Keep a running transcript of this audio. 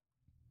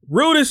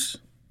Rudish,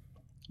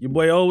 your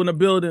boy O in the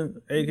building,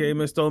 aka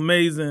Mr.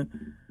 Amazing.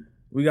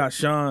 We got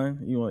Sean.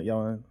 You want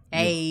y'all?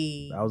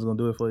 Hey, I was gonna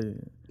do it for you.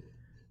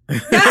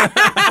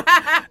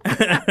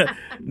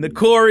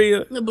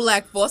 Nicoria, the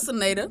Black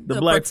Forcinator, the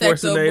Black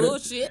Forcinator.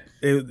 Bullshit.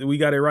 We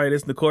got it right.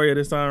 It's Nicoria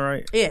this time,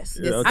 right? Yes.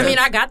 Yeah, okay. I mean,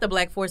 I got the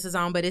Black Forces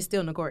on, but it's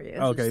still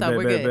Nicoria. Okay, so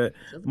we're good.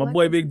 My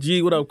boy Big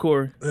G, what up,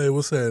 Corey? Hey,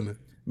 what's happening?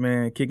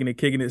 Man, kicking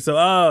it.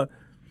 So,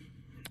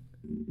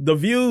 the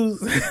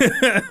views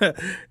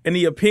and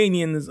the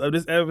opinions of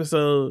this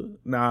episode.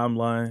 Nah, I'm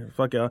lying.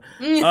 Fuck y'all.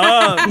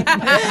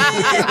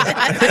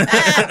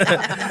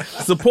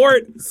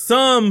 Support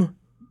some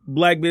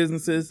black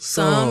businesses.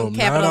 Some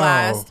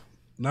capitalized.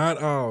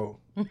 Not all.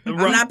 I'm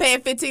not paying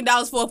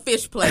 $15 for a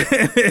fish plate.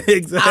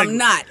 Exactly. I'm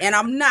not. And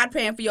I'm not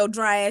paying for your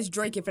dry ass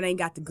drink if it ain't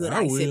got the good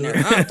ice in there.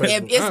 If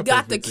it's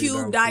got the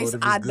cubed ice,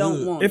 I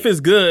don't want it. If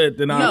it's good,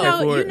 then I'll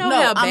pay for it. You know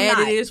how bad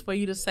it is for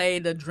you to say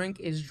the drink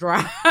is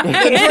dry. The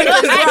drink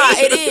is dry.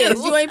 It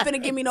is. You ain't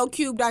finna give me no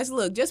cubed ice.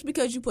 Look, just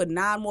because you put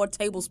 9 more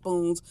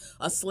tablespoons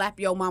of slap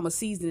your mama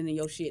seasoning in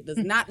your shit does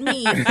not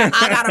mean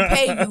I gotta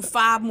pay you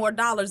 $5 more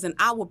than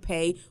I would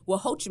pay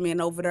with Ho Chi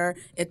Minh over there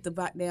at the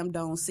goddamn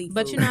Dome Seafood.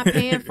 But you're not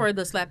paying for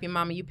the slap your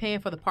mama. You're paying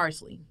for the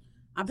parsley.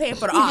 I'm paying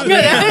for the I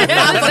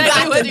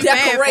forgot the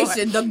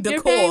decoration, the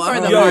decor.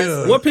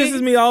 What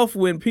pisses me off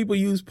when people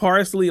use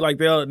parsley, like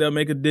they'll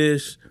make a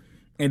dish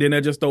and then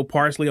they'll just throw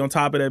parsley on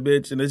top of that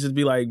bitch and it just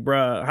be like,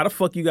 bruh, how the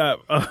fuck you got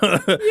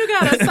you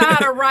got a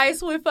side of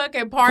rice with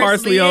fucking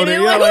parsley on it?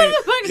 Like, like,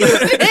 what the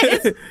fuck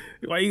is this?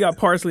 Why you got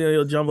parsley on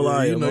your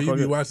jambalaya? You know, you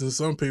be watching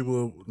some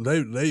people,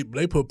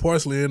 they put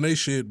parsley in they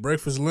shit,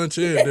 breakfast, lunch,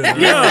 and dinner.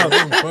 Yeah.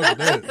 Fuck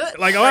that.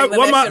 Like, why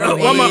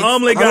my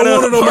omelet got I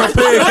don't want it on my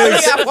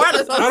pancakes. I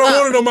I don't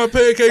want it on my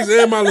pancakes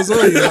and my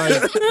lasagna.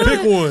 Like,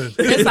 pick one.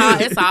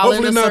 It's all Hopefully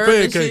in the not syrup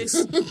and pancakes.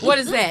 shit. What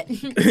is that?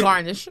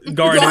 Garnish.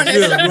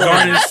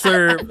 Garnish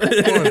syrup.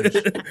 Garnish.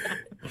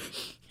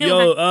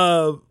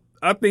 Yo,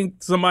 I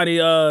think somebody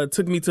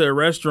took me to a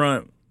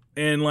restaurant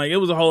and like it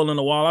was a hole in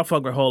the wall. I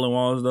fuck with hole in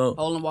walls though.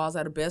 Hole in walls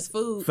are the best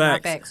food.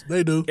 Facts.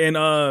 They do. And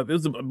it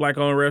was a black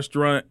owned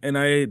restaurant and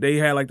they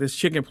had like this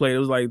chicken plate. It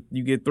was like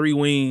you get 3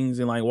 wings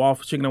and like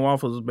chicken and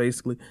waffles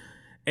basically.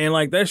 And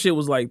like that shit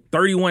was like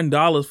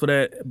 $31 for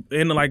that.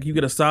 And like you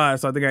get a side.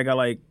 So I think I got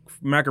like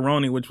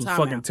macaroni, which was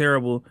fucking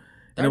terrible.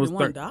 And it was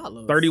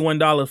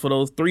 $31 for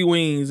those 3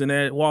 wings and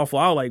that waffle.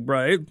 I was like,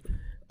 bro,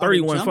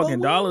 $31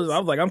 fucking dollars. I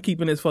was like, I'm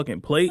keeping this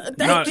fucking plate.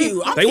 Thank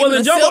you. They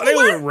wasn't jumbo. They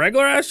were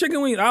regular ass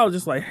chicken wings. I was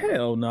just like,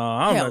 hell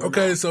no.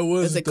 Okay, so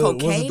was it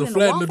the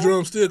flat and the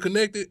drum still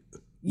connected?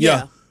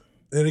 Yeah.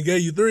 And they gave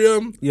you 3 of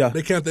them? Yeah.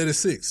 They count that as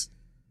 6.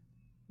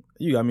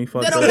 You got me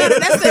fucked That up. don't matter.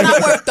 That's still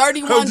not worth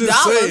 $31. I'm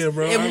just saying,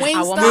 bro. If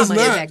I want Wingstop my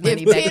money back,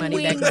 money back, if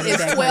money 10 back, wings money is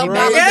back, $12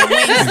 money at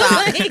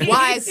back. Wingstop,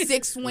 why is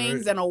 6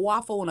 wings and a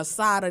waffle and a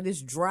side of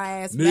this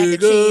dry ass mac and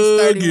cheese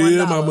Nigga, $31?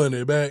 give my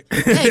money back.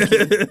 Thank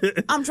you.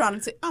 I'm trying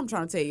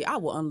to tell you, I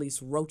will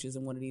unleash roaches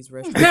in one of these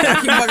restaurants.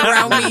 Y'all keep fucking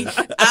around me.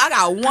 I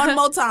got one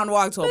more time to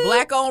walk to a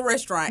black-owned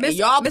restaurant, and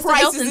y'all Mr.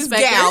 prices is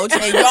Inspector. gouged,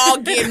 and y'all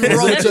getting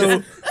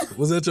roaches.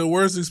 Was that your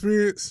worst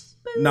experience?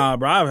 Nah,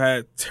 bro, I've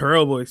had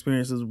terrible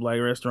experiences with black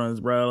restaurants,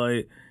 bro.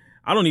 Like,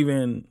 I don't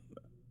even...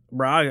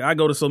 Bro, I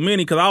go to so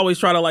many because I always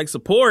try to like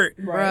support,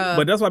 Bruh.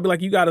 but that's why I be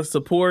like, you gotta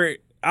support.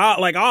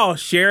 I'll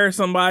share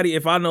somebody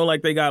if I know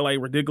like they got like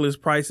ridiculous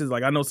prices.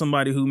 Like I know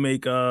somebody who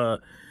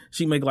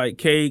she make like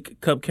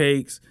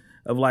cupcakes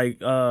of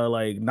like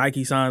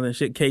Nike signs and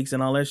shit, cakes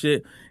and all that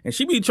shit, and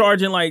she be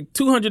charging like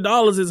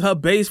 $200 is her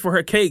base for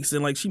her cakes,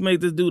 and like she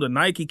made this dude a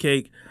Nike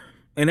cake,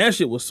 and that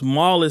shit was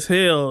small as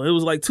hell. It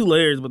was like 2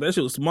 layers, but that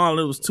shit was small.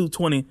 And it was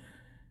 $220.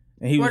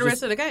 And he Where was the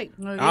just, rest of the cake?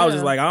 I was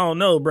just like, I don't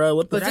know, bro.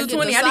 What the For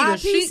 $220, I need a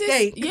sheet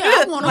cake. Yeah,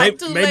 I want like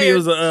 2 maybe it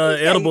was an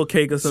edible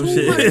cake or some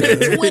shit.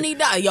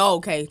 $220. Yo,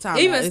 okay, time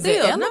Even out. Is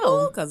still, it edible?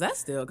 no. Because that's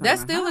still kinda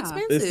That's still high.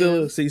 expensive. It's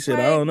still shit.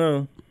 I don't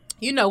know.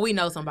 You know, we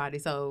know somebody,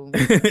 so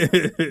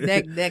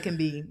that can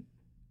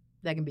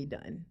be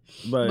done.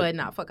 But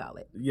nah, fuck all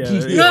it. Yeah.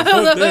 Yeah,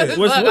 fuck that.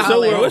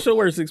 What's your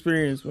worst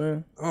experience,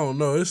 man? I don't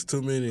know. It's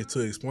too many to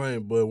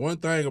explain. But one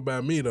thing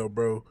about me, though,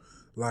 bro,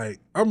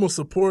 like, I'm going to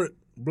support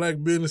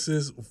black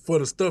businesses for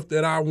the stuff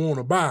that I want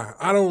to buy.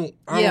 I don't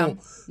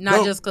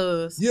Just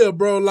cause. Yeah,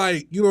 bro,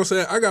 like, you know what I'm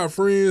saying? I got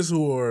friends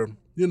who are,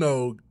 you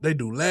know, they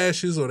do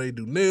lashes or they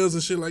do nails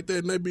and shit like that,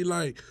 and they be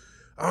like,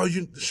 oh,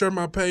 you share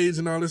my page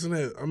and all this and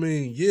that. I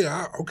mean,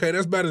 yeah, okay,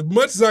 that's about as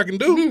much as I can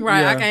do.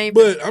 Right, Yeah. I can't.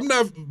 But I'm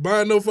not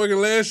buying no fucking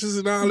lashes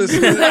and all this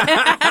and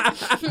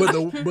that. but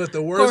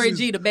the worst Corey is,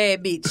 G, the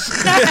bad bitch.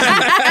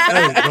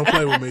 hey, don't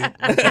play with me. Don't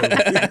play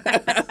with me.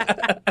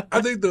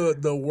 I think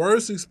the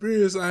worst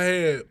experience I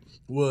had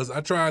was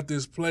I tried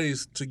this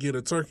place to get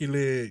a turkey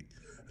leg.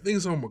 I think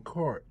it's on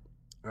McCart.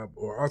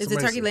 Or Is it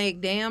Turkey Leg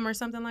Dam or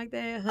something like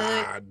that?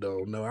 Hut? I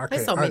don't know.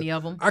 There's so many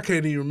of them. I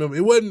can't even remember.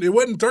 It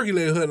wasn't Turkey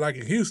Leg Hut like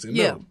in Houston.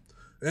 Yeah. No.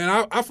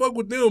 And I fuck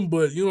with them,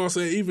 but you know what I'm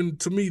saying. Even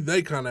to me,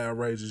 they kind of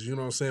outrageous. You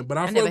know what I'm saying. But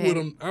I fuck with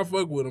them. I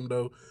fuck with them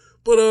though.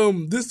 But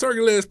this turkey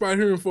leg spot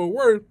here in Fort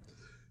Worth,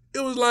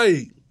 it was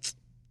like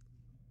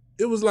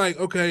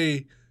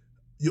okay,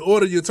 you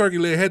order your turkey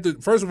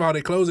leg. First of all,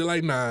 they close at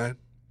like 9.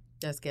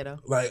 That's ghetto.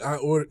 Like I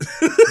ordered.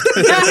 I'm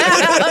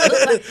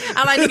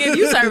like, nigga, if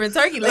you serving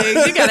turkey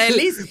legs, you got at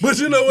least. But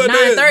you know what?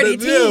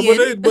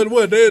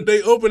 9:30, 10.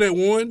 They open at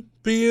 1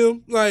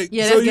 p.m. Like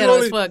yeah, so that's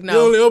ghetto as fuck. No, you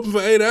only open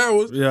for 8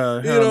 hours. Yeah,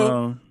 you know.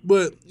 No.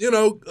 But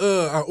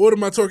I ordered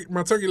my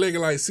turkey leg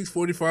at like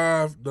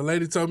 6:45. The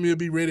lady told me it'd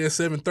be ready at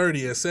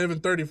 7:30. At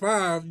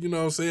 7:35, you know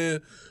what I'm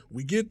saying,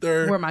 we get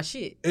there. Where my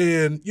shit?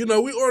 And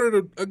we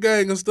ordered a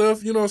gang of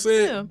stuff. You know what I'm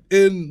saying?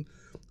 Yeah. And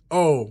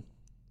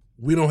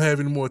we don't have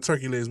any more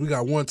turkey legs. We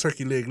got 1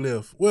 turkey leg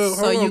left. Well,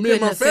 So hold on. Me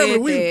and my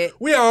family,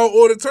 we all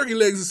ordered turkey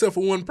legs except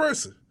for 1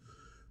 person.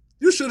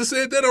 You should have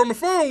said that on the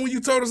phone when you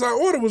told us our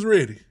order was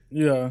ready.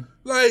 Yeah.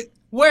 Like,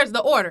 where's the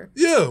order?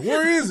 Yeah,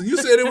 where is it? You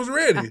said it was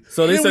ready.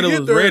 So they said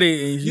it was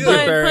ready, and you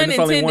get there, and it's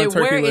only 1 turkey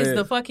leg. Where is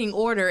the fucking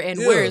order, and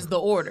where is the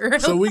order?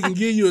 So we can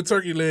give you a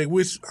turkey leg,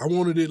 which I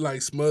wanted it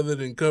like smothered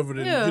and covered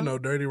in,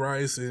 dirty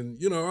rice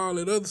and, all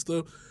that other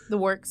stuff. The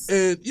works.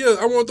 And,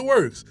 I want the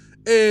works.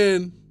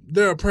 And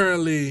they're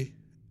apparently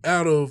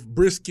out of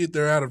brisket,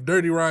 they're out of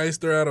dirty rice,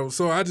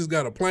 so I just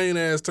got a plain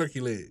ass turkey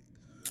leg.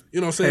 You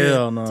know what I'm saying?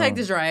 Hell no. Take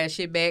this dry ass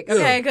shit back,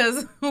 okay?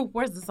 Because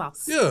where's the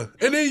sauce? Yeah.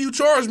 And then you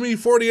charge me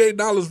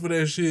 $48 for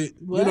that shit.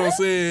 What? You know what I'm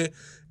saying?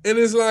 And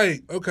it's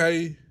like,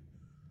 okay.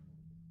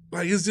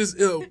 Like, it's just,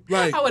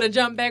 like... I would have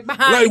jumped back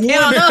behind the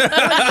counter.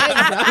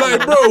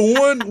 Like, bro,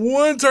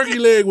 one turkey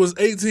leg was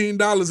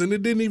 $18, and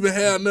it didn't even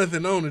have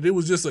nothing on it. It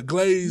was just a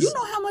glazed. You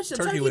know how much a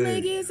turkey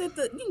leg is at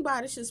you can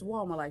buy this shit at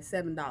Walmart like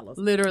 $7.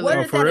 Literally. What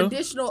is that real?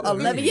 additional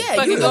 11?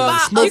 Yeah, you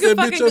can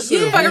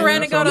fucking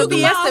around and go to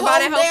Fiesta and buy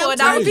that hoe for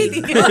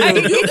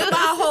 $1.50. You can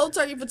buy a whole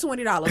turkey for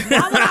 $20. Why would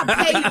I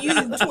pay you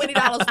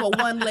 $20 for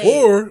 1 leg?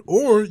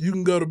 Or you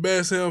can go to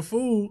Bass Ham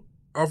Food,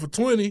 offer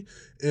 $20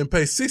 and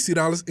pay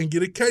 $60 and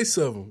get a case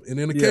of them. And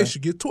in a case,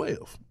 you get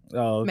 12.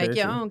 Oh, okay. Make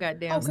your own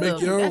goddamn Make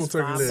stuff. your own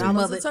turkey leg.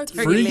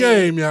 Free Free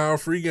game, y'all.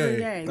 Free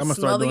game. I'm going to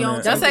start doing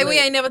that. Don't say we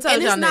ain't never told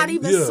and y'all it's not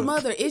nothing. even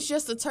smothered. It's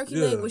just a turkey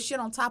leg with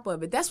shit on top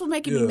of it. That's what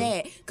making me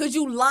mad. Because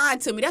you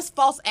lied to me. That's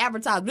false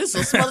advertising. This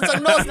is a smothered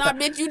turkey. No, it's not,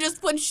 bitch. You just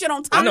putting shit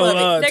on top I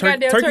know, of it.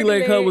 Turkey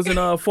leg hub was in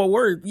Fort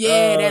Worth.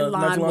 Yeah, that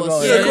line was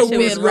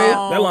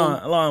long. That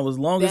line was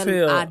long as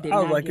hell. I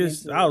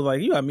was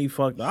like, you got me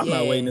fucked up. I'm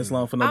not waiting this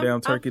long for no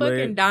damn turkey leg. I'm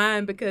fucking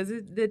dying because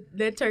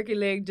that turkey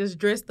leg just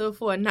dressed up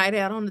for a night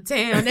out on the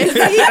town. It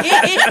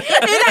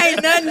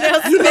ain't nothing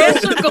else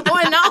special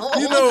going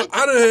on.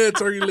 I done had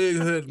turkey leg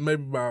hut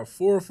maybe about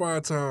 4 or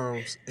 5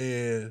 times,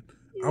 and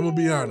I'm gonna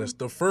be honest.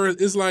 The first,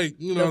 it's like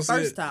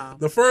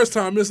the first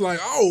time, it's like,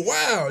 oh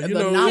wow,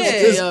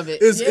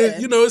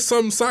 it's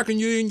something socking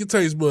you in your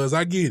taste buds.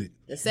 I get it.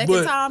 The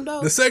second time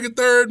though, the second,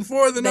 third, and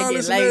fourth, and all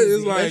this and that,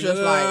 it's like it's just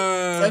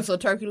that's a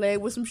turkey leg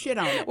with some shit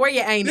on it. Where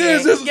you ain't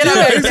at? Get up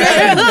back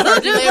there.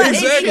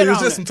 Exactly. It's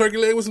just some turkey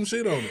leg with some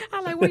shit on it.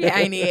 I'm like, where you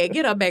ain't at?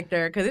 Get up back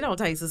there because it don't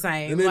taste the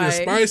same. And then the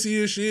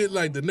spiciest shit,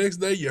 like the next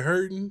day you're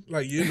hurting,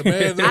 like you're in the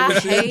bathroom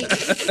and shit.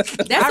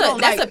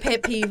 That's a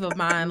pet peeve of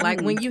mine.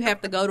 Like when you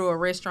have to go to a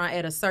restaurant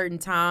at a certain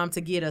time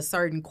to get a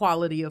certain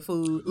quality of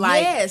food.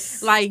 Like, it's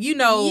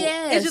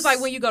just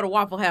like when you go to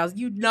Waffle House,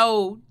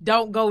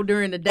 don't go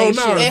during the day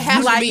shift. It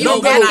has to be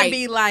don't go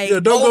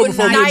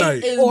before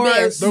midnight or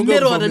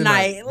middle of the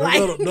night.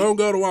 Don't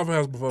go to Waffle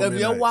House before midnight. If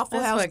your Waffle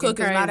House cook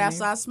is not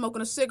outside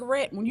smoking a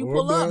cigarette when you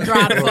pull up,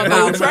 drive the fuck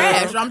out.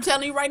 Trash. I'm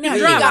telling you right now,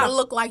 he gotta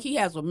look like he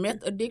has a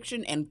meth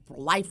addiction and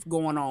life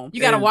going on.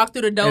 You gotta walk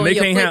through the door and they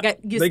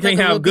can't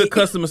have good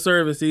customer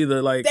service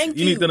either. Like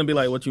you need them to be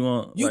like, what you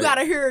want? You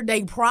gotta hear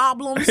they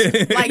problems.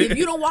 Like if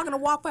you don't walk in a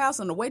Waffle House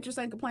and the waitress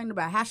ain't complaining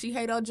about how she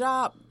hate her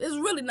job, there's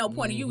really no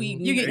point in you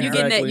eating. You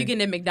getting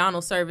that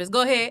McDonald's service.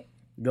 Go ahead.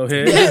 Go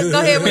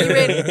ahead when you're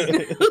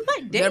ready.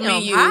 Damn, all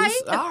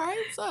right,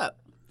 what's up?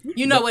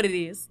 You know what it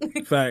is.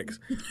 Facts.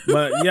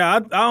 But yeah, I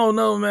don't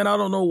know, man. I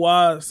don't know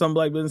why some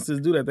black businesses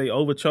do that. They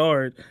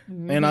overcharge.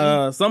 Mm-hmm.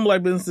 And some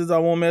black businesses I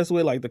won't mess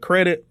with, like the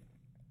credit.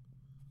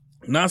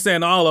 Not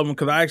saying all of them,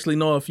 because I actually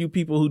know a few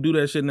people who do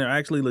that shit and they're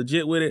actually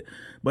legit with it.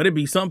 But it'd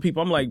be some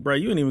people, I'm like, bro,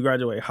 you didn't even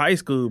graduate high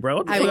school, bro.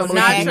 What the fuck am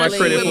I my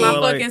credit with for?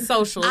 My fucking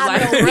socials.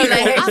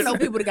 I know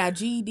people that got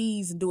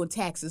GEDs and doing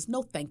taxes.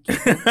 No, thank you.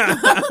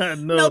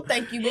 No,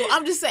 thank you.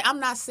 I'm just saying,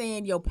 I'm not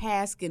saying your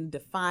past can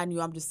define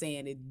you. I'm just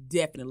saying it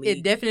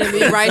definitely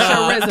writes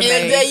your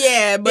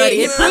resume. But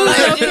it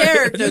proves your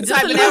character. You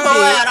typing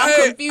that out,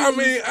 I'm confused. I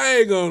mean, I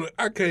ain't gonna,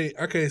 I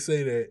can't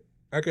say that.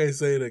 I can't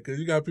say that because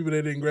you got people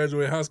that didn't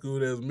graduate high school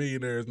that's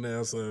millionaires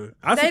now. So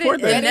I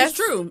support that. And that's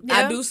true.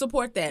 Yeah. I do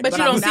support that. But you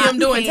don't see them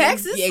doing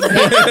taxes.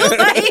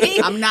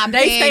 Exactly. I'm not.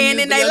 They staying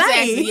in their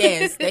lane.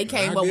 Yes, they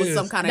came up with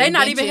some kind of. They're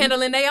not even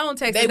handling their own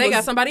taxes. They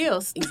got somebody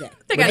else.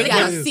 Exactly. They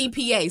got a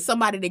CPA,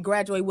 somebody that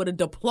graduated with a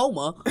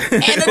diploma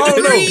and a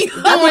degree.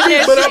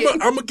 But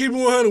I'm gonna keep it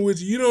 100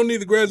 with you. You don't need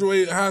to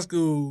graduate high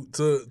school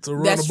to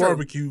run a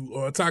barbecue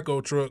or a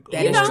taco truck.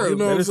 That is true. You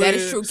know that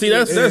is true. See,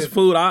 that's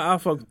food. I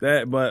fuck with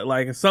that, but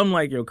like something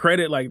like your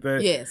credit like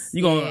that. Yes,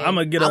 I'm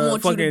gonna get a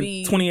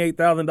fucking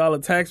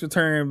 $28,000 tax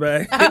return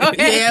back.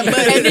 Yeah, but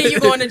and then you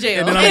going to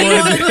jail.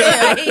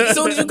 As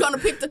soon as you gonna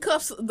pick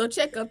the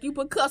check up, you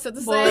put cuffs at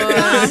the same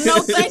time.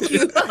 No, thank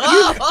you.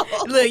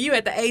 Look, you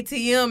at the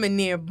ATM and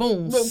then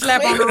boom,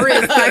 slap on the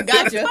wrist. I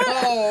got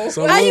you.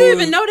 So how you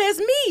even know that's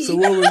me? So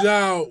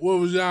what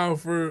was y'all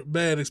for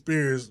bad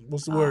experience?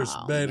 What's the worst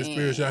bad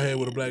experience y'all had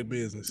with a black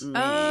business?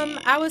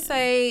 I would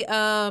say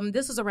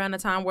this was around the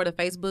time where the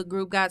Facebook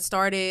group got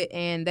started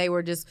and they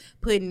were just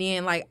putting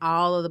in like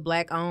all of the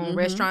black owned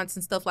restaurants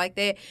and stuff like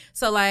that.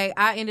 So like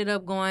I ended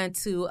up going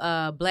to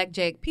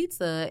Blackjack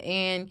Pizza,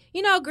 and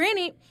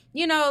granted,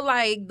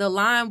 like the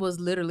line was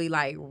literally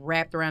like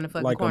wrapped around the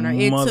fucking corner.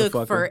 It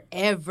took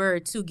forever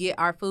to get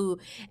our food.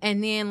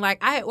 And then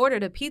like I had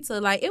ordered a pizza,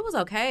 like it was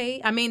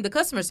okay. I mean, the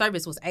customer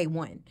service was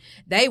A1.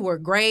 They were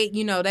great.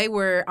 They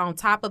were on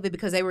top of it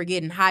because they were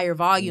getting higher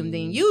volume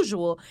than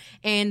usual.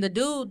 And the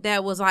dude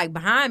that was like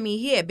behind me,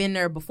 he had been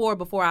there before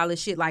all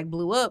this shit like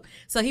blew up.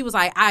 So he was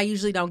like, I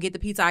usually don't get the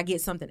pizza, I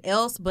get something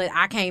else, but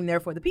I came there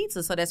for the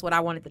pizza, so that's what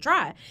I wanted to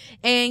try.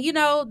 And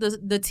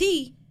the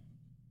tea,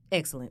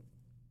 excellent.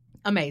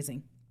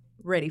 Amazing.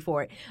 Ready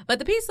for it. But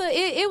the pizza,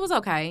 it was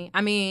okay.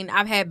 I mean,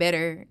 I've had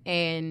better,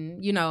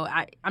 and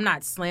I'm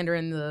not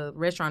slandering the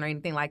restaurant or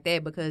anything like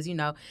that, because they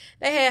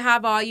had high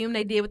volume,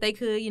 they did what they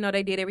could,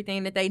 they did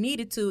everything that they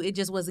needed to. It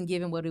just wasn't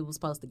giving what it was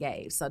supposed to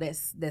give. So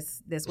that's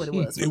what it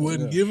was. It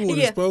wasn't giving what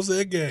it's supposed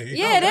to give.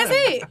 Yeah, that's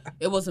it.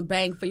 It wasn't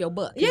bang for your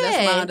buck. Yeah,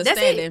 that's my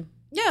understanding.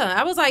 Yeah,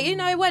 I was like,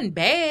 it wasn't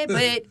bad,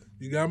 but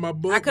you got my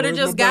book. I could have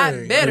just got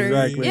better.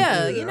 Exactly.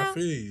 Yeah, I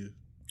feel you.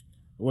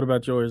 What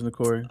about yours,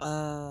 Nicole?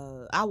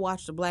 I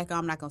watched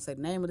I'm not gonna say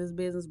the name of this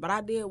business, but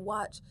I did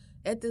watch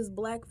at this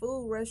black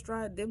food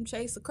restaurant them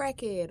chase a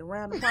crackhead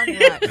around the parking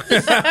lot,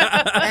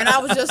 and I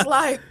was just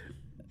like,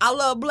 I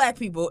love black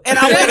people, and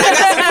I went and got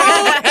some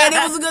food, and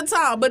it was a good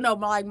time. But no,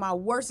 my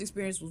worst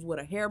experience was with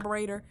a hair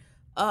braider.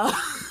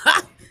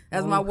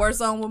 That's my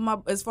worst on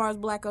with as far as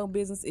black owned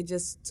business. It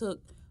just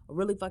took a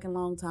really fucking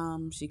long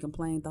time. She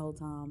complained the whole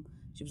time.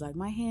 She was like,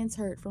 my hands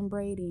hurt from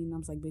braiding. And I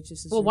was like, bitch,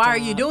 this is why are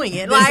you doing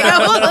it? Like,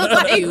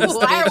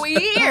 why are we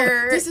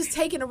here? This is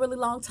taking a really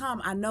long time.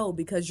 I know,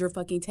 because you're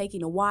fucking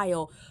taking a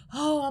while.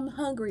 Oh, I'm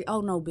hungry. Oh,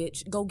 no,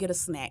 bitch. Go get a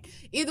snack.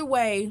 Either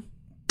way.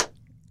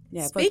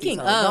 Yeah, speaking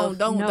of,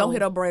 don't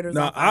hit up braiders.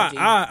 No,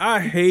 I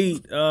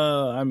hate.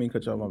 I mean,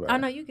 cut you off, my bad. Oh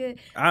no, you good.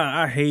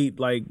 I hate,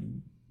 like,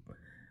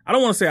 I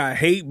don't want to say I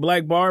hate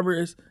black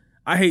barbers.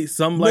 I hate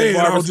some black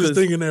barbers. I was just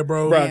thinking that,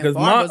 bro. Because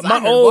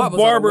my old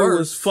barber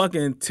was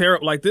fucking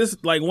terrible. Like this,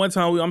 like one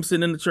time I'm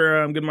sitting in the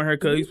chair, I'm getting my hair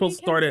cut. He's supposed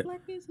to start at.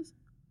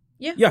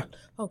 Yeah.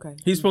 Okay.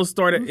 He's supposed to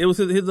start at. It was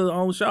his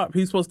own shop.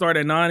 He's supposed to start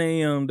at 9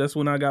 a.m. That's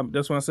when I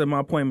set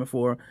my appointment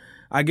for.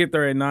 I get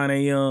there at 9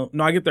 a.m.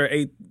 No, I get there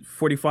at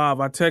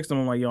 8:45. I text him.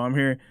 I'm like, yo, I'm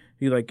here.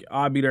 He's like,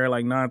 I'll be there at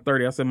like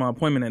 9:30. I said my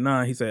appointment at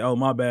 9. He said, oh,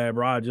 my bad,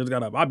 bro. I just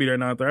got up. I'll be there at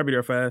 9:30. I'll be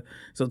there fast.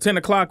 So 10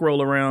 o'clock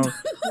roll around.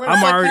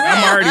 I'm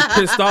already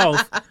pissed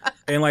off.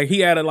 And like he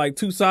had like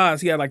two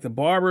sides. He had like the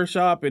barber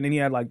shop, and then he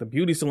had like the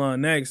beauty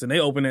salon next, and they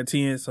opened at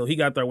 10. So he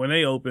got there when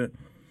they opened.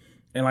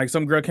 And like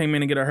some girl came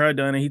in to get her hair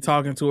done, and he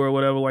talking to her or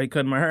whatever while he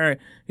cutting my hair.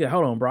 Yeah,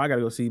 hold on, bro. I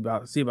gotta go see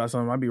about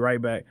something. I'll be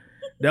right back.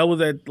 That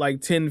was at like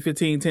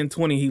 10:15,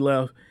 10:20. He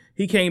left.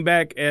 He came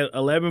back at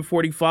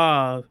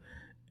 11:45.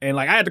 And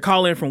like I had to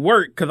call in from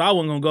work because I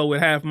wasn't gonna go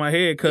with half my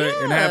head cut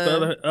and half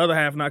the other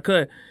half not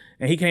cut.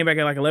 And he came back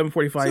at like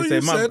 11:45. So he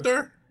said, sat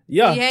there?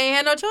 Yeah. He ain't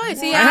had no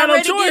choice. He I had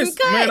no choice.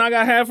 Man, I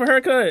got half a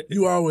haircut.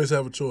 You always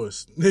have a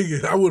choice.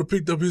 Nigga, I would have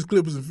picked up his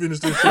clippers and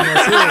finished that shit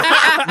myself.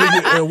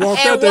 Nigga, and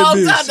walked out that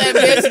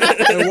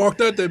bitch. And walked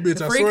out that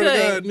bitch. I swear to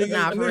God, nigga.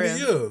 Nah,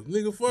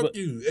 nigga, fuck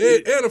you.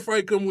 And a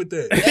fight come with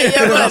that.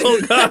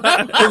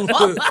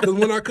 Because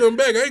when I come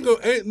back,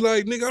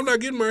 nigga, I'm not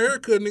getting my hair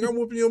cut, nigga. I'm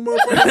whooping your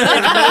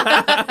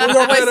motherfucker.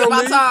 You're wasting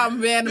my time,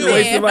 man.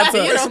 Wasting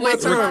my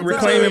time.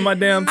 Reclaiming my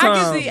damn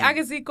time. I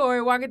can see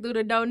Corey walking through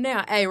the door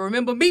now. Hey,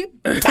 remember me?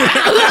 But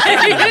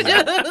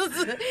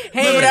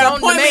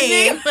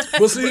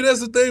see, that's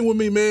the thing with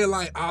me, man.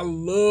 Like, I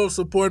love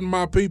supporting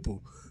my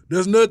people.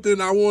 There's nothing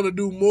I want to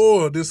do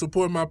more than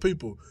support my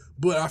people.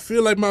 But I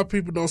feel like my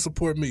people don't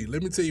support me.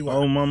 Let me tell you why.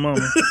 Oh, my mama.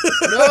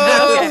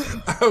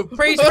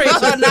 Preach,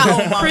 preacher.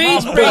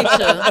 Preach,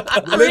 preacher.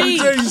 Let me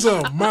tell you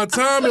something. My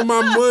time and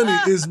my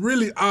money is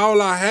really all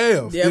I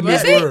have in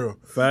this world.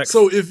 Facts.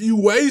 So if you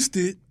waste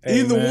it,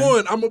 either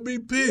one, I'm going to be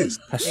pissed.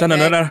 I'm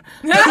going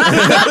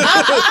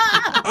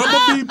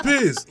to be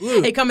pissed.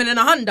 Look. He coming in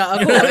a Honda.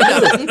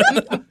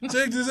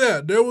 Check this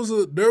out. There was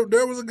a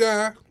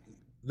guy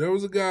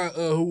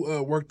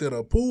who worked at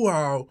a pool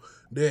hall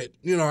that,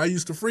 I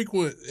used to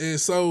frequent. And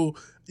so,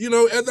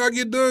 after I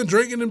get done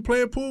drinking and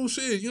playing pool,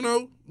 shit,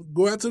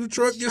 go out to the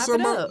truck, get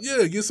something out.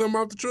 Yeah, get something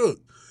out the truck.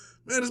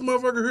 Man, this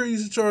motherfucker here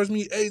used to charge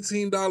me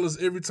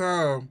 $18 every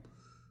time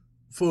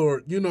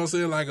for you know what I'm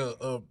saying, like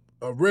a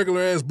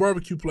regular ass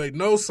barbecue plate,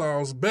 no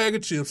sauce, bag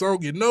of chips. I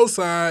don't get no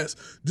sides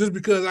just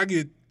because I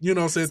get, you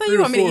know what I'm saying, so 3 you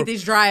or want 4. me to eat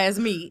this dry ass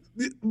meat?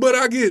 But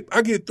I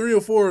get 3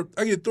 or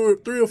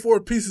 4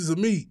 pieces of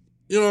meat.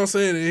 You know what I'm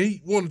saying? And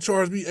he want to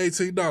charge me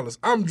 $18.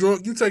 I'm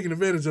drunk. You taking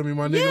advantage of me,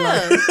 my nigga.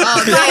 Yeah.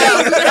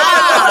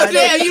 Like,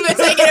 Damn, you been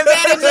taking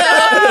advantage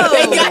of.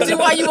 They got you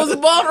while you was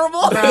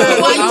vulnerable.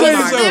 While you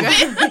was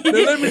living.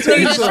 Now, let me tell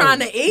you Just something. trying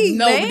to eat,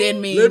 No, man.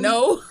 didn't mean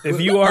no. If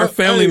you are a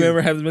family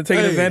member has been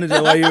taken advantage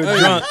of while you were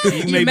drunk,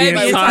 you may be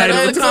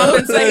entitled to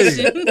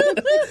compensation.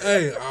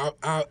 Hey,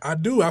 I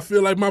do. I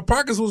feel like my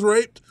pockets was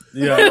raped.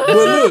 Yeah. But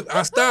look,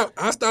 I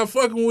stopped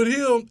fucking with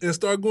him and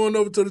started going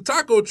over to the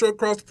taco truck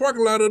across the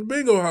parking lot of the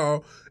bingo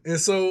hall. And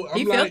so I'm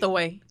He like, felt the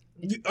way.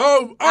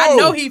 Oh, I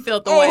know he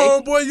felt the way.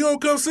 Oh, homeboy, you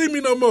don't come see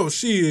me no more.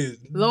 Shit.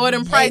 Lower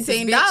than prices,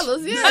 $18,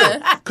 bitch.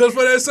 yeah. Because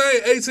for that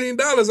same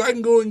 $18, I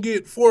can go and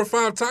get 4 or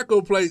 5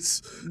 taco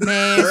plates.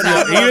 Man, He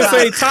didn't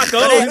say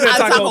tacos. He said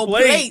taco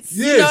plates.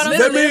 Yes, You know what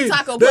I'm saying? that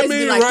Taco means plates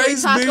be like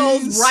rice 3 tacos,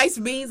 beans, rice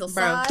beans, a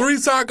side. 3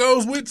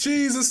 tacos with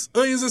cheese,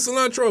 onions, and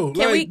cilantro.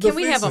 Can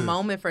we have a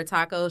moment for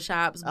taco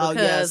shops?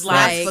 Because Snaps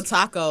like for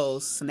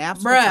tacos.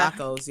 Snaps Bruh. for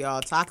tacos,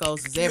 y'all.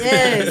 Tacos is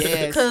everything.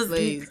 Yes, because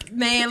please.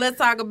 man, let's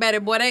talk about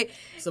it, boy.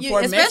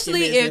 Support Especially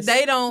Mexican if business.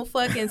 they don't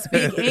fucking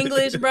speak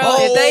English, bro.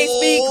 If they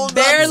speak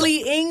barely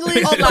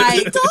English,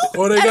 like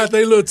Or they got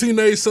their little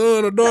teenage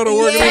son or daughter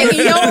working. Taking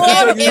your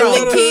order, If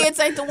the kids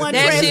ain't the one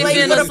That shit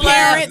translating for finna the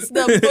slap. parents,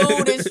 the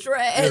food is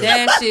trash.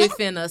 that shit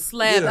finna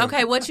slap. Yeah.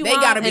 Okay, what you They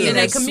want? gotta be and in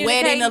then they there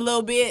communicate. sweating a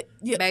little bit.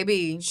 Yeah.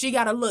 Baby, She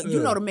gotta look. You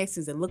Yeah. know the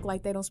Mexicans that look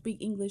like they don't speak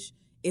English.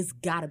 It's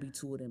gotta be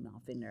 2 of them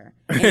off in there,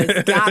 and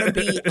it's gotta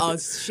be a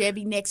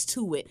Chevy next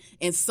to it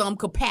in some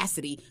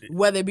capacity,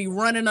 whether it be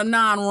running or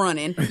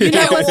non-running. You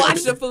know,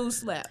 watch the food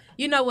slap.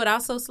 you know what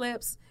also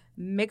slaps?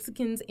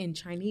 Mexicans in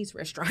Chinese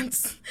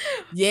restaurants.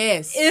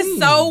 Yes, It's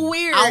so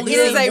weird. I It only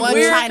is seen a one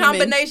weird Chinaman.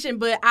 combination,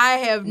 but I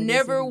have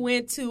never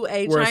went to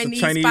a Where it's a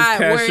Chinese Chinese spot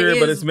cashier, where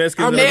but it's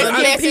Mexican. I mean,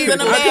 Mexican Mexican people in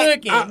the back.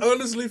 cooking. I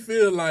honestly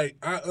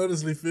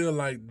feel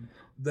like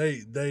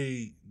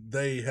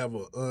they have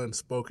an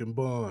unspoken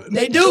bond.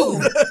 they do.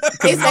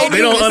 They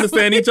don't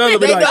understand each other.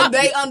 But They like, don't.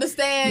 They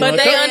understand. But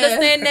they Yeah.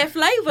 understand that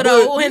flavor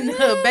though, and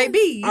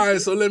baby. All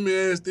right, so let me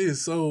ask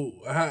this: so,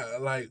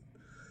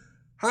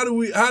 how do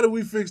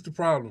we fix the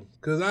problem?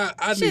 Because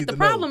I need Shit, the to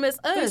problem know. is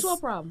us. That's what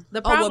problem? The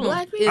Oh, with problem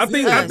black people? is I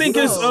think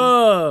us. it's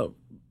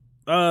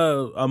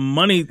a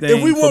money thing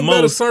If we for want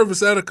better most.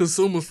 service out of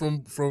consumers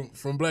from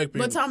black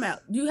people, But time out.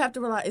 You have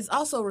to realize it's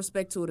also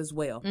respect to it as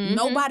well. Mm-hmm.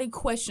 Nobody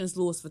questions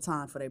Louis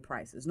Vuitton for their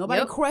prices. Nobody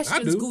Yep. I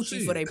questions do. Gucci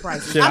Shit. for their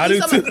prices. Shit, I do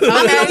some- too. I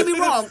mean, don't get me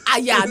wrong.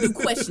 I do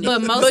question it.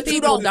 But most you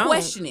people don't don't.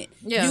 question it.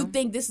 Yeah. You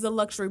think this is a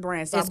luxury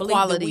brand. So It's I believe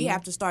quality. that we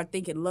have to start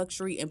thinking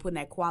luxury and putting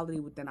that quality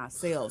within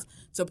ourselves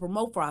to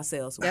promote for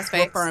ourselves. That's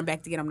facts. Referring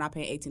back to again, I'm not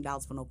paying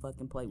 $18 for no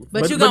fucking plate with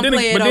But food. you gonna then,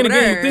 play it but then over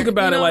again, there. think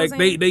about You it. know what Like I'm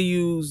saying? they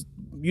use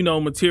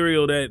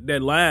material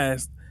that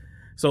lasts.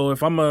 So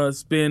if I'm gonna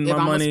spend if my I'm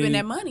gonna money, spend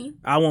that money,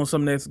 I want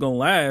something that's gonna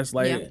last.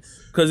 Like, Yeah.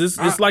 because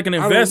it's like an I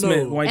don't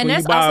investment. know. Like and when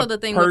that's you buy also a the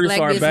thing with purse black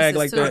or a bag businesses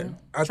like too.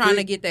 that. I Trying to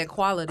think- get that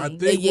quality. I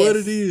think Yes. what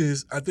it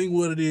is. I think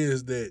what it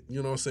is that you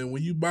know what I'm saying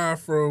when you buy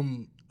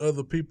from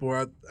other people,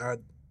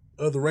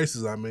 other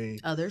races. I mean,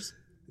 Others.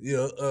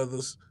 yeah,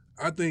 others.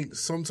 I think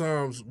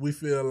sometimes we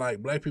feel like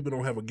black people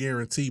don't have a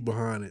guarantee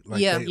behind it.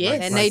 Like Yeah, they, yes.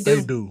 like, And like they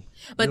they do. do.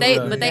 But You know they what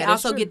I mean? they That is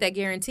also true. get that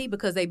guarantee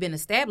because they've been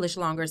established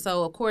longer.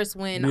 So of course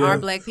when Yeah. our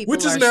black people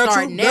Which is are natural.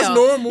 starting That's out,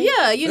 normal.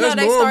 yeah, you know That's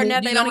they starting normal.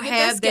 out, they you're don't gonna get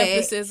that have that.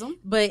 skepticism.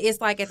 But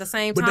it's like at the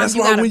same But time that's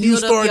you why gotta when you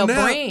build up your start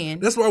out,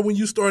 brand. that's why when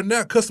you start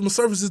out, customer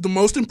service is the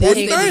most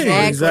important That's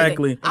thing.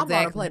 Exactly. I bought a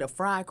Exactly. plate of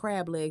fried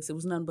crab legs. It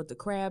was nothing but the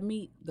crab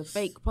meat, the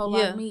fake Pollock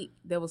Yeah. meat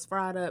that was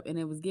fried up, and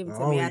it was given I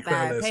to don't me eat after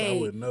crab I legs, so I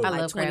paid wouldn't know. I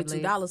like love crab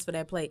 $22 for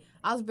that plate.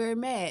 I was very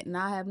mad, and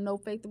I have no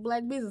faith in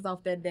black business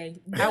off that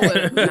day. I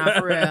would not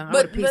for real. I But-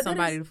 would piece but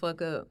somebody that to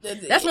fuck up.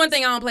 is- That's one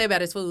thing I don't play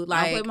about is food. I don't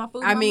Like play my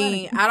food, I my mean,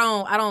 money.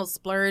 I don't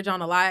splurge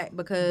on a lot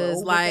because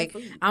But like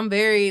with that food. I'm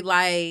very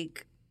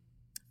like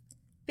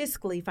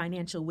fiscally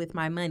financial with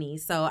my money.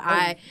 So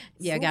I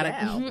gotta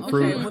wow.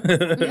 Frugal.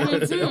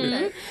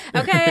 Okay.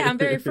 okay, I'm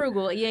very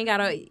frugal. You ain't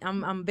gotta.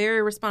 I'm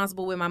very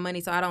responsible with my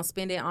money, so I don't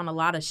spend it on a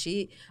lot of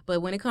shit.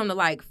 But when it comes to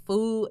like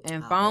food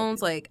and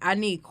phones, like I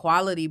need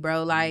quality,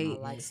 bro. Like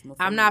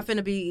I'm not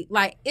finna be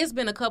like. It's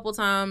been a couple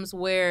times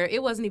where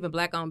it wasn't even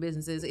black owned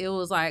businesses. It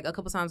was like a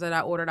couple times that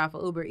I ordered off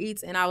of Uber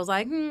Eats, and I was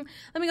like,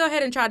 let me go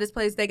ahead and try this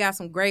place. They got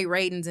some great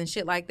ratings and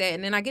shit like that.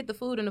 And then I get the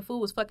food, and the food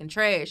was fucking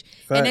trash.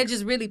 And it Facts.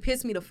 just really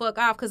pissed me the fuck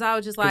off because I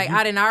was just like,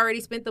 I didn't already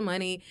spent the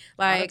money.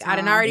 Like I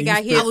didn't time. already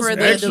got You hit spent for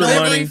the extra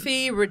delivery money.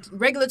 fee,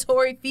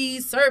 regulatory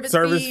fees, service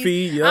fees.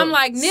 fee. Yep. I'm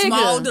like, nigga.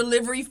 Small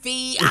delivery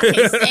fee. I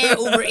can't stand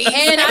Uber Eats.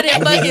 and I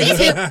didn't fucking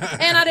tip.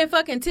 And I didn't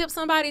fucking tip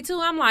somebody too.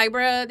 I'm like,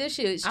 bruh, this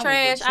shit is I will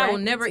trash. I will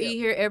retract never the tip. eat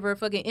here ever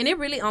fucking. And it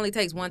really only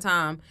takes one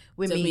time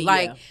with To me. me,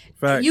 Like yeah.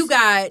 Facts. you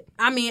got.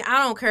 I mean,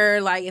 I don't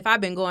care. Like if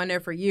I've been going there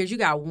for years, you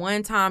got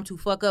one time to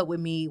fuck up with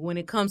me when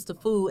it comes to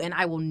food, and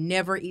I will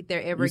never eat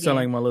there ever You again. sound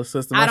like my little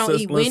sister. I My don't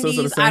sister, eat little sister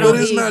Wendy's. the same I don't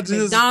way. But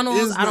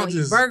McDonald's. I don't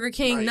eat Burger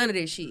King. Like, none of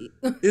that shit.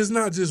 It's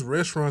not just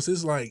restaurants.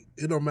 It's like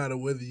it don't matter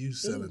whether you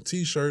selling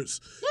T-shirts.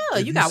 Yeah,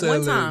 you got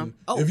one time.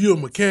 If you're a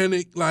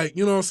mechanic, like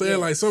you know what I'm saying,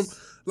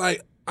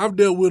 like I've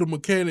dealt with a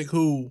mechanic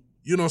who,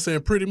 you know what I'm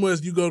saying, pretty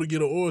much you go to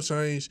get an oil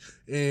change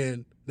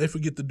and they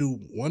forget to do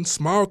one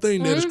small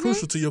thing that is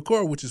crucial to your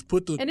car, which is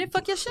and then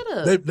fuck your shit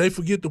up. They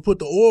forget to put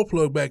the oil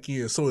plug back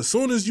in. So as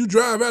soon as you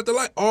drive out the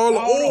light, all the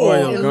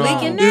oil is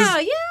leaking now.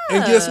 Yeah.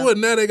 And guess what?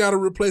 Now they got to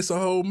replace a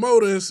whole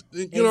motor.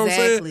 You know what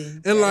I'm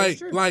saying?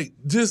 And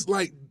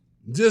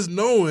just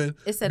knowing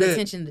it's that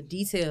attention to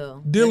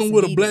detail. Dealing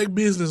with a black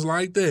business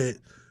like that.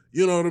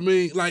 You know what I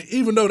mean? Like,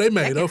 even though they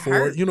made up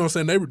for it, you know what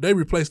I'm saying? They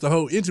replaced the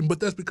whole engine, but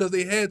that's because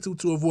they had to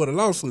avoid a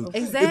lawsuit.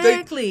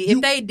 Exactly.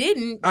 If they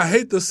didn't, I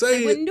hate to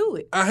say they wouldn't do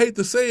it. I hate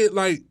to say it,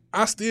 like,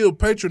 I still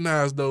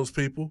patronize those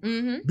people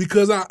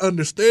because I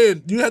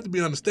understand. You have to be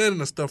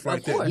understanding of stuff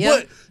like that.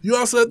 But you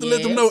also have to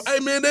let them know, hey,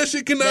 man, that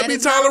shit cannot be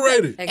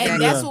tolerated. Exactly.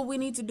 And that's what we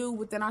need to do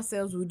within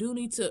ourselves. We do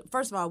need to,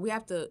 first of all, we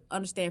have to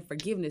understand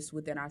forgiveness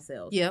within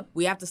ourselves. Yep.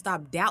 We have to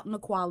stop doubting the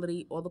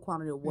quality or the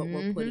quantity of what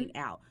we're putting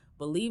out.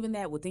 Believing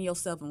that within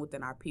yourself and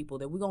within our people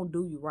that we're going to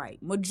do you right.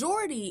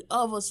 Majority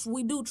of us,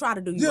 we do try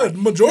to do you right.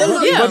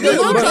 Majority.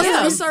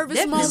 Customer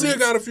service moments. You still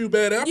got a few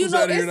bad apples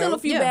out here. There's still a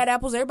few bad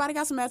apples. Everybody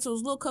got some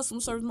attitudes. Little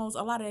customer service moments.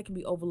 A lot of that can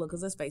be overlooked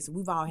because let's face it,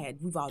 we've all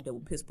dealt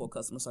with piss poor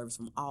customer service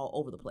from all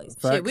over the place.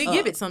 Shit, we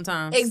give it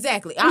sometimes.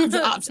 Exactly. I've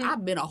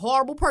been a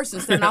horrible person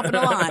standing off of the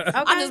line. Okay.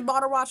 I just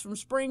bought a watch from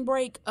Spring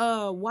Break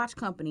Watch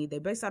Company. They're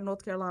based out of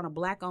North Carolina,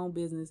 black-owned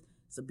business.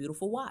 It's a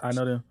beautiful watch. I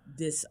know them.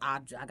 I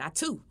got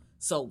two.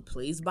 So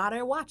please buy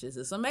their watches.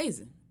 It's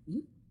amazing.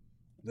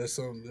 That's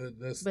something.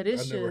 But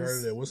it's I never heard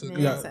of that. What's it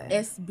called?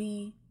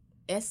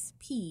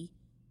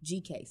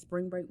 SPGK,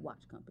 Spring Break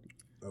Watch Company.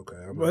 Okay.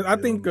 But I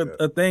think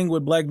a thing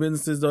with black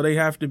businesses, though, they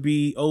have to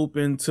be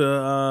open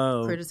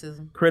to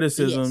criticism.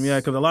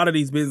 Yes. Because a lot of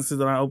these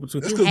businesses are not open to.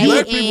 That's because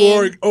black people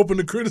are open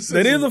to criticism.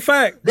 That is a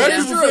fact. Black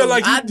people feel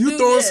like you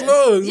throwing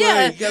slugs.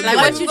 Yeah. Like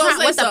what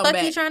the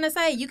fuck you trying to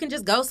say? You can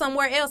just go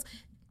somewhere else.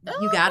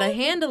 You gotta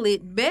handle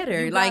it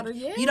better.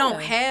 You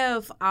don't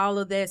have all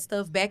of that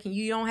stuff back, and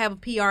you don't have a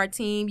PR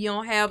team. You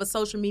don't have a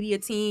social media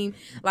team.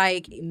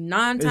 Like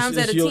 9 times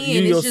out of 10,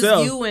 it's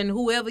just you and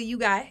whoever you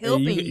got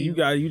helping you.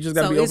 You just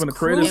gotta be open to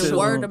criticism. And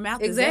word of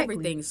mouth is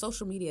everything.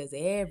 Social media is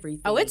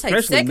everything. Oh, it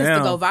takes seconds to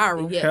go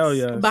viral. Yes. Hell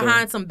yeah!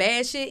 Behind some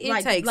bad shit,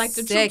 it takes like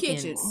the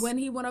seconds. True Kitchen. When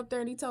he went up there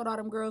and he told all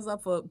them girls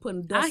up for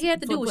putting dust, all he had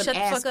to do was shut the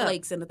fuck up.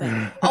 Flakes in the thing.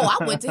 Oh,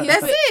 I went to his.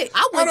 That's it.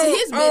 I went to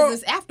his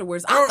business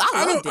afterwards. I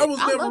loved it. I was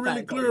never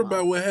really clear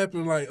about what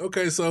happened. Like,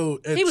 okay, so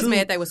he was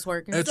mad they was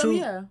twerking.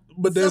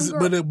 But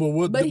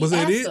what was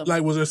that it?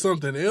 Like, was there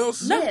something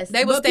else? No, yes,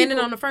 they were standing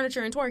on the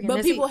furniture and twerking.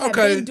 But people have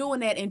been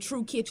doing that in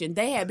True Kitchen.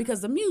 They had because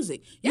the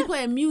music. You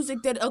playing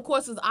music that, of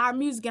course, is our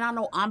music, and I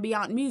know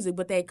ambient music,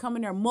 but they come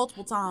in there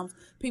multiple times.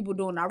 People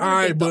doing. I really all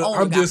right, but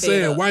I'm just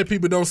saying, white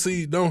people don't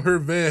hear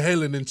Van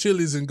Halen and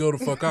Chili's and go the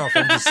fuck off.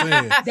 I'm just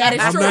saying that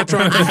is true. I'm not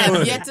trying to be funny.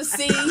 I've yet to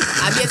see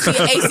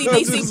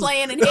AC/DC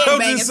playing and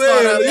headbanging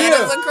startup. That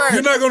has occurred.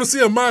 You're not going to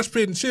see a mosh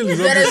pit in Chili's.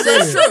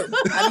 That's true.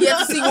 I've yet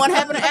to see one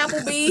happen at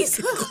Applebee's.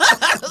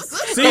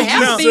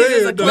 Applebee's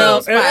is a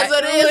club spot.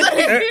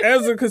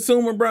 As a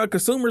consumer, bro,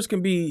 consumers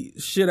can be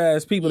shit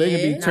ass people. They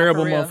can be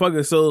terrible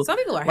motherfuckers. So some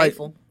people are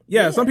hateful.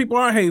 Yeah, some people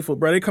are hateful,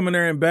 bro. They come in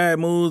there in bad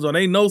moods, or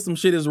they know some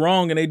shit is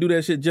wrong, and they do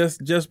that shit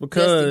just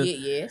because.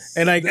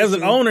 And like as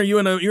an owner,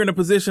 you're in a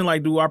position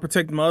like, do I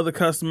protect my other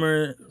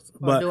customer?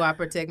 Or do I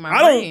protect my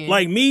brand?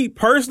 Like me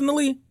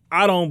personally,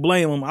 I don't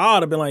blame them. I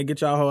ought to been like,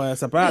 get y'all whole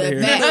ass up out of here.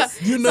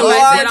 You know,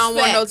 I don't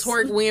want no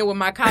twerk win with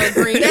my collard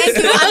greens.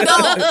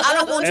 I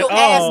don't want your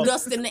ass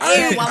dust in the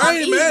air while I'm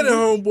eating. I ain't mad at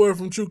homeboy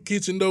from True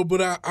Kitchen though,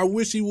 but I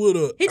wish he would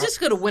have. He just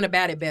could have went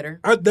about it better.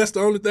 That's the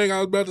only thing I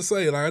was about to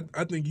say. Like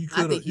I think you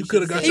could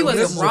have got your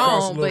message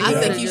wrong, but I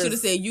think you should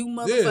have said, "You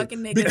motherfucking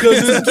nigga,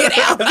 because get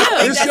out."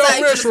 It's your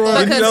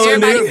restaurant. Because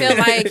everybody felt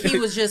like he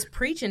was just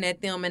preaching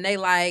at them, and they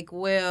like,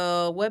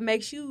 well, what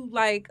makes you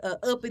like a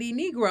uppity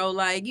Negro?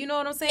 Like, you know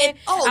what I'm saying?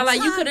 I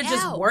like you could have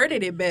just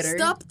worded it better.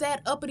 Stop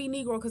that uppity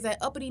Negro, because that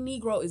uppity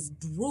Negro is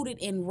rooted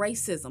in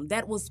racism.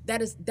 That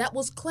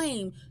was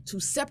claimed to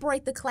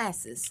separate the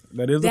classes.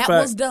 That is that a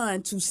fact. was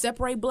done to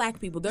separate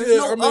black people. There's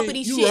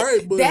uppity shit.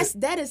 Right,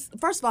 that is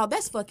first of all,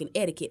 that's fucking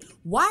etiquette.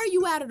 Why are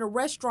you out at a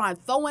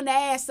restaurant throwing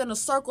ass in a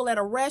circle at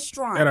a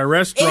restaurant?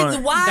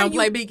 Don't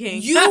play Big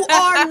King. You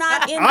are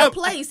not in the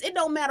place. It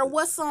don't matter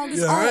what song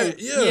is on. Right,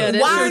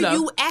 why are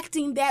you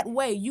acting that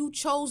way? You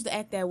chose to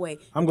act that way.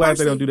 I'm glad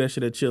they don't do that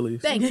shit at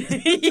Chili's. Thank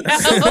you.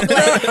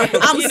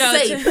 I'm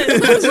safe.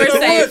 We're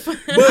safe.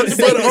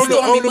 But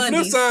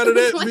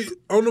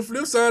on the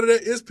flip side of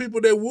that, it's people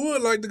that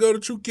would like to go to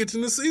True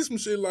Kitchen to see some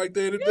shit like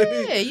that.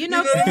 You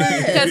know what I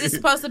mean? Because it's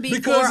supposed to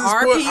be for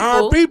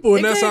our people,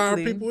 and that's how our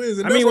people is.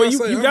 And I mean, well,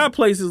 you got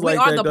places like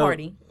that. We are the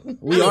party.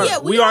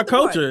 We are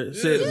culture,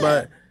 shit.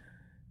 But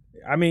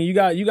I mean, you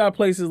got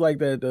places like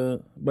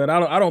that. But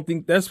I don't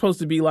think that's supposed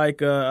to be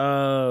like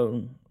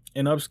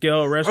an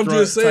upscale restaurant. I'm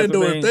just saying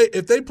though,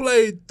 if they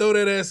played Throw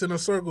That Ass in a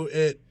Circle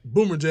at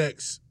Boomer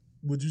Jacks,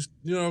 would you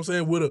know what I'm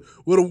saying?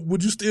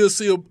 Would you still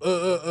see a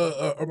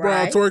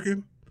brown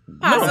twerking?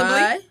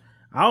 Possibly.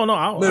 I don't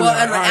know. Maybe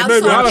I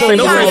don't say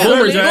no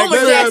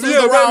Boomerjacks is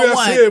the wrong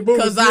one.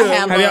 Because I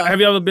have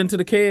you ever been to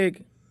the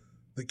Keg?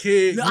 The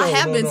Keg? No, I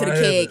have been to the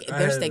Keg.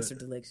 Their steaks are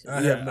delicious.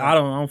 I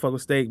don't fuck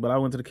with steak, but I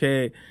went to the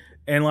Keg.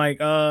 And like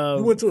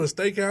you went to a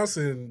steakhouse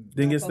and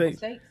didn't get steak?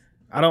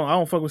 I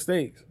don't fuck with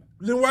steaks.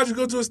 Then why'd you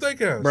go to a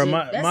steakhouse? Bro,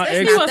 my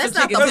ex. That's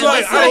like I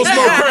don't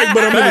smoke crack,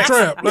 but I'm in the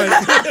trap. Like,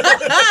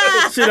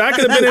 shit, I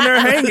could have been in there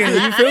hanging.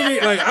 You feel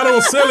me? Like I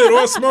don't sell it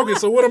or smoke it,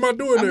 so what am I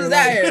doing there?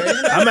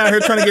 I'm out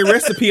here trying to get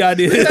recipe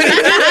ideas.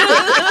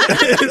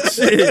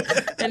 Shit.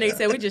 And they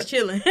said we just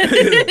chilling.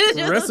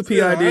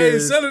 Recipe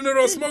ideas. I ain't selling it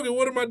or smoking.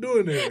 What am I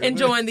doing there?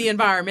 Enjoying the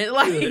environment,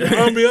 like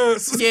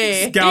ambiance.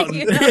 Yeah,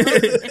 scouting,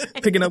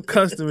 picking up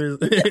customers.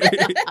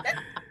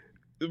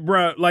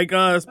 Bro, like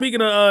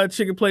speaking of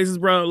chicken places,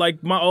 bro,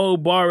 like my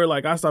old barber,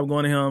 like I stopped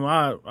going to him.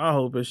 I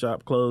hope his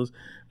shop closed.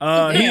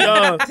 He used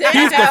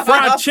to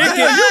fry chicken.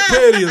 You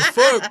petty as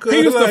fuck.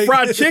 He used to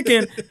fry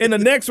chicken in the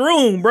next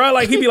room, bro.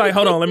 Like he'd be like,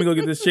 "Hold on, let me go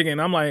get this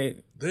chicken." I'm like,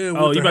 damn,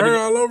 with the hair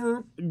all over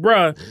him,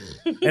 bro.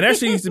 And that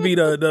shit used to be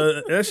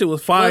that shit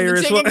was fire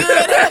as fuck.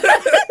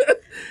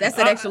 That's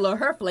an extra little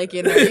her flake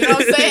in there. You know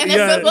what I'm saying?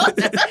 Yeah.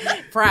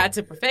 Fried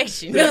to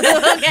perfection. Okay.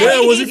 Yeah,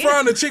 was he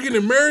frying the chicken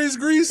in Mary's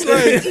grease?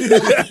 Like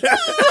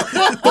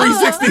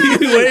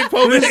 360 way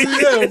post.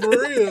 Yeah, for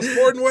real.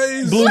 Sporting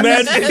ways. Blue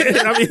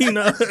Magic. I mean,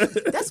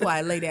 that's why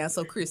I lay down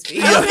so crispy.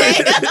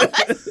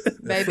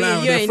 Baby,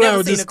 you ain't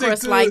never seen a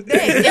crust like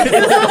that.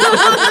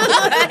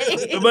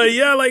 But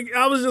yeah, like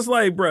I was just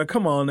like, bro,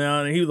 come on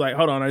now. And he was like,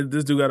 hold on,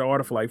 this dude got an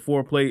order for like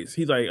 4 plates.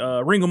 He's like,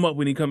 ring him up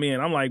when he come in.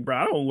 I'm like, bro,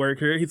 I don't work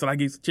here. He said I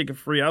get chicken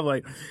free. I was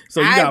like,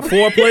 so you got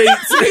 4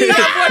 plates?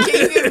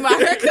 And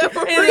like,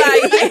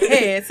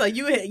 yeah. So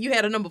you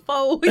had a number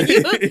 4.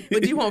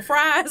 Would you want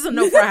fries or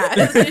no fries?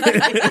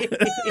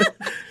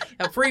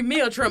 A free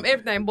meal trump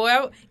everything,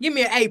 boy. Give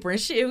me an apron.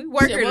 Shit, we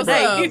work here today.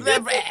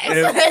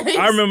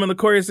 I remember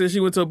LaCoria said she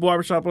went to a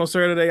barbershop on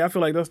Saturday. I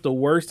feel like that's the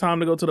worst time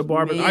to go to the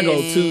barber. I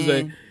go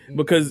Tuesday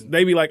because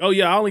they be like, oh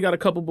yeah, I only got a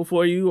couple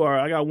before you, or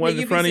I got one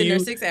in front of you.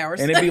 6 hours.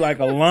 And it'd be like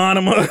a line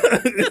of them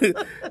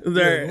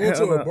there. Go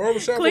to a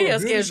barbershop or a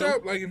beauty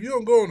shop. Like if you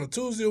don't go on a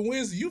Tuesday or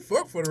Wednesday, you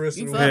fuck for the rest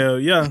of the week. Hell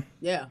yeah.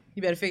 Yeah.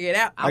 You better figure it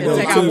out. I go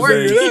take out work.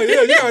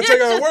 Yeah, you gotta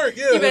take out work.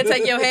 Yeah. You better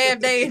take your half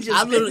day and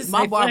just.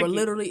 My barber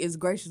literally is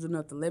gracious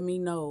enough to let me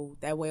know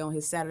that way on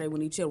his Saturday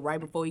when he chill right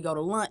before he go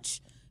to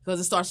lunch. Because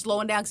it starts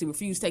slowing down because he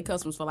refused to take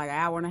customers for like an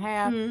hour and a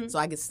half. Mm-hmm. So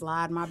I could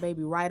slide my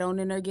baby right on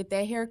in there, get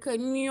that haircut,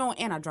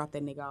 and I drop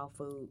that nigga off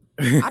food.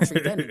 I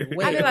treat that nigga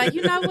well. I be like,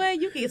 you know what?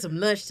 You can get some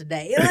lunch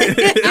today.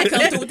 I come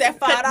through with that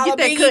 $5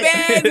 biggie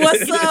bag.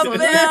 What's up,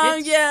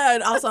 man? Yeah.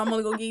 And also, I'm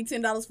only going to give you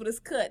 $10 for this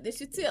cut.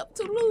 This your tip.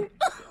 Toodaloo.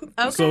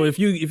 Okay. So if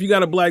you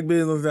got a black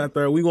business out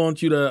there, we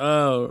want you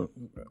to,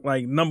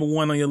 like, number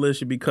 1 on your list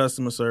should be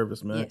customer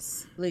service, man.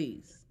 Yes,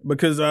 please.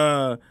 Because,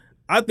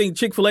 I think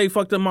Chick-fil-A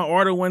fucked up my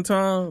order one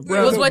time. It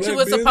was what you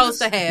were supposed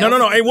to have.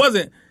 No, it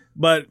wasn't.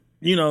 But,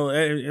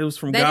 it was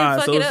from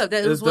God. Didn't fuck it up.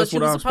 That was what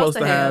I'm supposed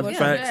to have.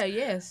 Facts. Yeah,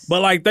 yes.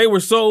 But, like, they were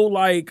so,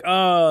 like,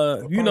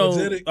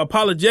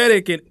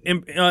 apologetic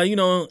and,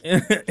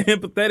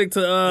 empathetic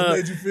to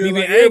made you feel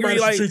like everybody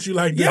should treat you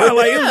like that. Yeah,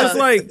 like, it was just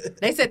like.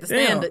 They set the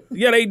standard.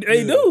 Yeah, they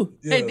do.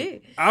 Yeah. They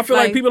did. I feel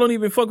like people don't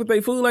even fuck with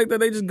their food like that.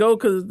 They just go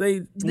because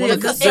they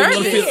want to feel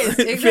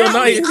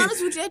nice. To be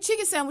honest with you, that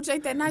chicken sandwich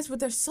ain't that nice, but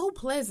they're so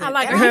pleasant. I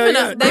like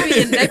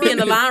they be in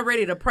the line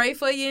ready to pray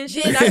for you and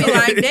shit. And I be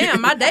like,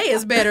 damn, my day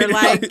is better.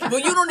 Like, well,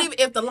 you don't even,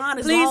 if the line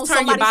is please long,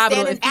 turn your somebody Bible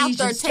standing out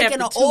there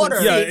taking an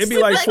order. Yeah, it'd be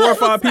like 4 or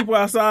 5 people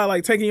outside,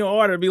 like taking your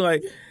order. It'd be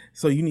like,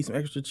 so you need some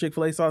extra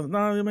Chick-fil-A sauce?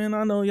 Nah, man,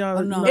 I know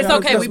y'all. No. It's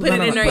okay. We put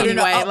it in there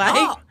anyway.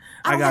 Like,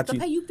 I don't have to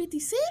pay you 50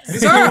 cents.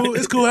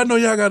 It's cool. I know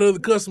y'all got other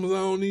customers. I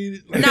don't need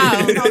it. Like,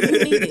 no,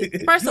 you need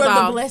it. First of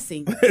all, the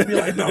blessing. Be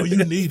like, no,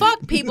 you need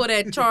fuck people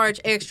that charge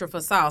extra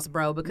for sauce,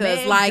 bro.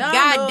 Because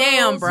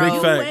goddamn, bro.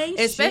 Big fact.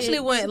 Especially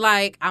when,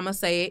 like, I'ma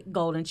say it,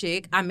 Golden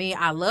Chick. I mean,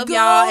 I love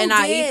y'all and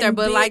I eat there,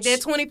 but like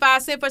that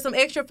 25 cents for some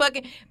extra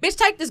fucking bitch,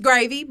 take this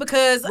gravy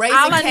because all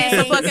I need is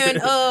some fucking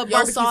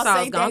barbecue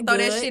sauce. Gonna throw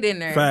that shit in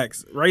there.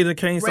 Facts. Raising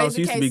Cane sauce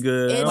used to be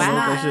good.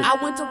 I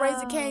went to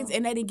Raising Cane's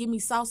and they didn't give me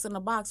sauce in the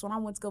box. When I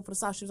went to go for the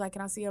sauce, she was like,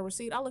 "Can I see a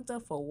receipt?" I looked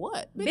up for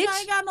what? Bitch, I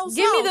ain't got no sauce.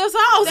 Give me the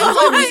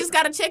sauce. You just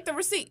gotta check the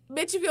receipt.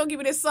 Bitch, if you don't give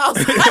me this sauce.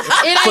 I'm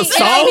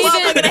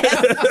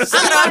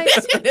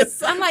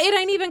like, it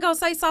ain't even gonna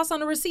say sauce on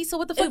the receipt, so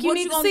what the fuck you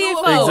need to see it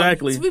for?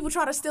 Exactly. So people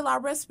try to steal our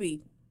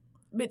recipe.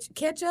 Bitch,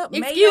 ketchup,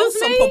 mayo, Excuse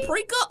me? some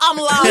paprika. I'm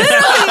lost.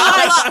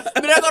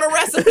 But I go to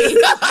recipe.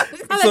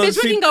 I'm like,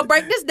 bitch, we can go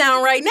break this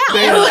down right now.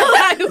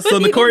 So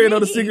Nicoria know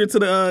the secret to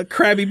the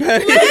Krabby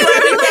Patty.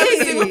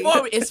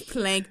 It's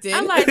plankton.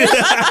 I'm like, is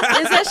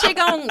that shit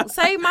gonna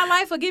save my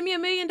life or give me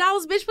 $1 million?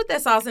 Bitch, put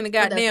that sauce in the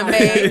goddamn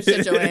bag.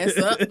 Shut your ass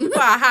up. Before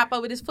I hop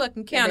over this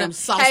fucking counter.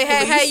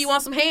 Hey, you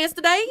want some hands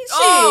today? Shit.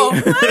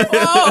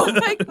 Oh.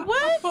 Like,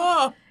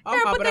 what? Yeah,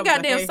 put the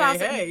goddamn sauce.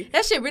 Hey.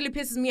 That shit really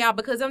pisses me off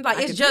because I'm like,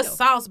 it's just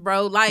sauce,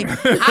 bro. Like,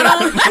 I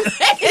don't.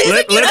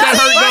 let that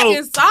hurt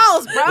go.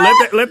 Sauce,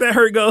 bro. Let that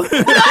hurt go.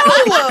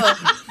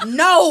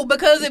 No,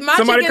 because if my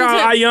somebody chicken call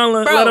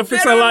Ayanla, let her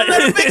fix her life.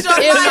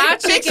 If my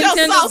chicken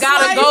tenders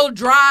gotta go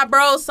dry,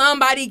 bro,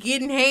 somebody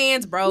getting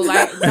hands, bro.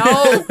 Like,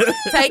 no,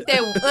 take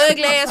that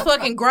ugly ass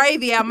fucking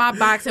gravy out my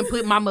box and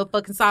put my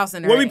motherfucking sauce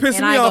in there. What be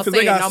pissing me off is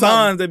they got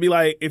signs that be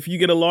like, if you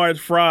get a large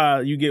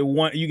fry, you get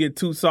one, you get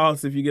 2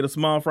 sauce. If you get a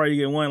small fry, you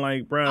get 1.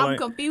 Like, bro, I'm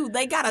confused.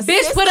 They got a bitch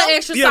system? Put an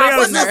extra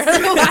sauce in there.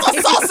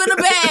 Put sauce in the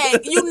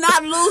bag. You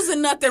not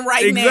losing nothing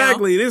right now.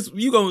 Exactly. This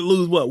you gonna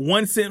lose what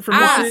 1 cent from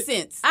this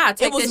shit? I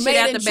take it was this made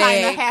shit out in the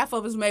China. bag. Half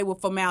of it's made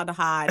with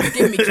formaldehyde. It's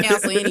giving me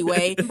cancer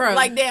anyway. Bro.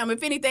 Like, damn,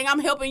 if anything, I'm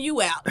helping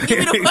you out. Give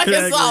me the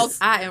fucking sauce.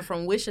 I am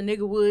from Wish a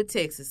Nigga Wood,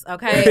 Texas.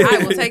 Okay,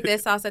 I will take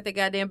that sauce at the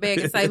goddamn bag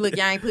and say, look,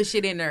 y'all ain't put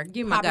shit in there.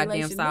 Give me my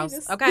goddamn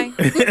sauce. Niggas.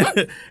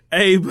 Okay.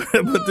 Hey, but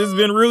this has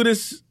been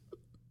Rudish.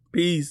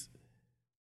 Peace.